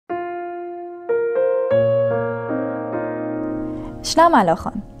شلام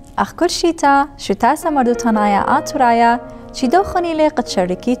عليكم؟ أخكر شيتا شتاسة مردوتانايا آتورايا شيدو خونيلي قد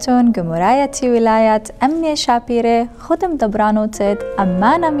شركيتون جمهورية ولاية أمنية شابيرة خدم دبرانوتد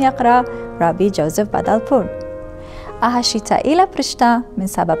أمانم يقرأ رابي جوزيف بدلپور. أها شيتا إلى برشتا من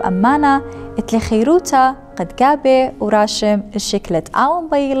سبب أمانة اتلي خيروتا قد جابي وراشم الشكلة آون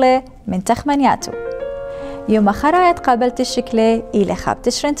بيلة من تخمنياتو. يوم خرايت قابلت الشكلة إلى خاب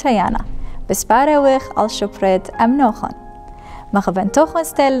تشرين تريانا بس باروخ الشبرد أمنوخن. مخبنتوخن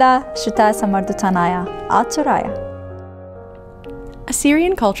ستيلا شتاسة مردوتانايا آتورايا.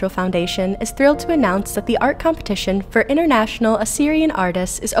 Assyrian Cultural Foundation is thrilled to announce that the art competition for international Assyrian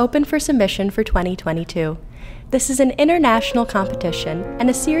artists is open for submission for 2022. This is an international competition, and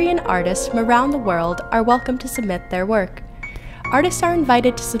Assyrian artists from around the world are welcome to submit their work. Artists are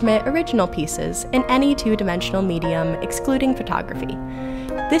invited to submit original pieces in any two-dimensional medium, excluding photography.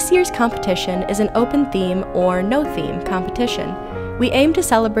 This year's competition is an open theme or no theme competition. We aim to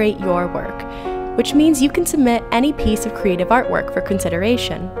celebrate your work, which means you can submit any piece of creative artwork for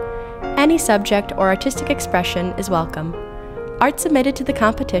consideration. Any subject or artistic expression is welcome. Art submitted to the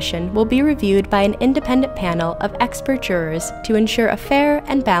competition will be reviewed by an independent panel of expert jurors to ensure a fair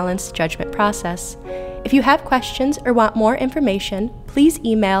and balanced judgment process. If you have questions or want more information, please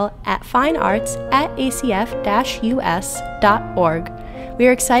email at finearts@acf-us.org. We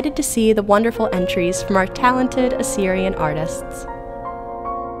are excited to see the wonderful entries from our talented Assyrian artists.